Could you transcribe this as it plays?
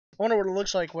wonder what it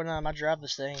looks like when I drive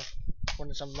this thing. When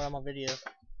it's on my video.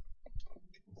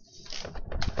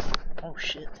 Oh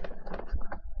shit.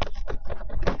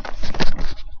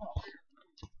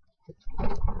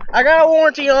 I got a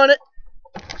warranty on it.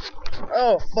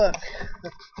 Oh fuck.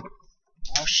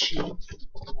 Oh shit.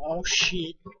 Oh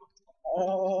shit.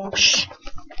 Oh shit.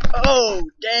 Oh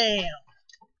damn.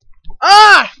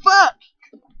 Ah fuck.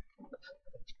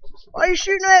 Why are you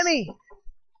shooting at me?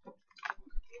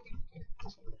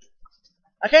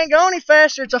 I can't go any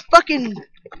faster. It's a fucking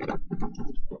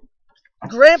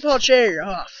grandpa chair.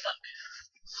 Oh fuck.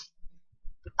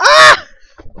 Ah!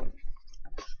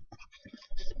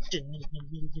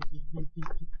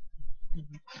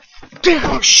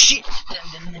 Oh shit!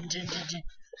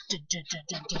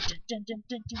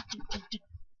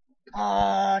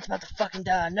 Oh, it's about to fucking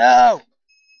die. No!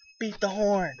 Beat the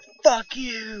horn. Fuck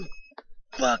you!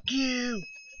 Fuck you!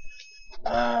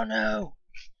 Oh no!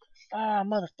 Oh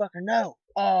motherfucker, no!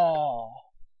 Oh!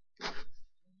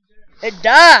 It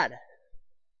died!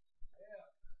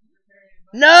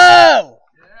 No!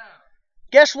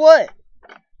 Guess what?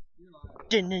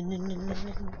 Batman!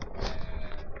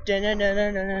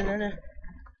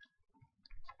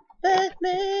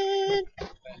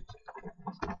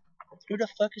 Who the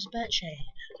fuck is Batchain?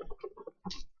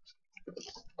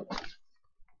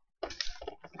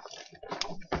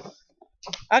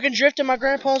 I can drift in my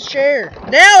grandpa's chair.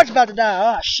 Now it's about to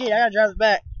die. Oh shit, I gotta drive it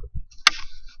back.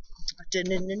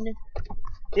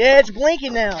 Yeah, it's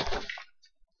blinking now.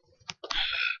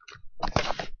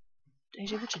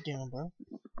 Daisy, what you doing, bro?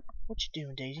 What you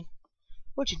doing, Daisy?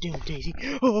 What you doing, Daisy?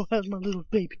 Oh, how's my little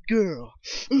baby girl?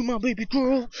 You my baby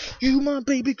girl? You my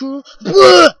baby girl?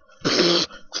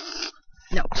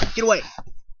 No, get away.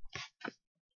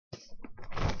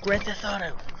 Grand Theft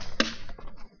Auto.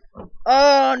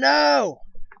 Oh no!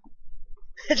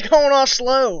 It's going all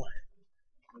slow.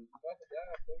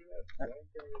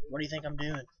 What do you think I'm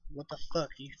doing? What the fuck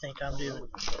do you think I'm doing?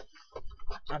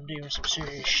 I'm doing some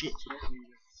serious shit.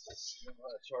 You know how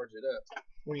to charge it up.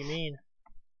 What do you mean?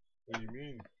 What do you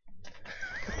mean?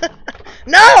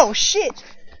 No! Shit!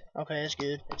 Okay, that's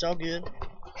good. It's all good.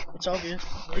 It's all good.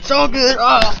 It's all good.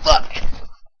 Oh, fuck!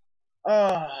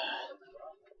 Oh.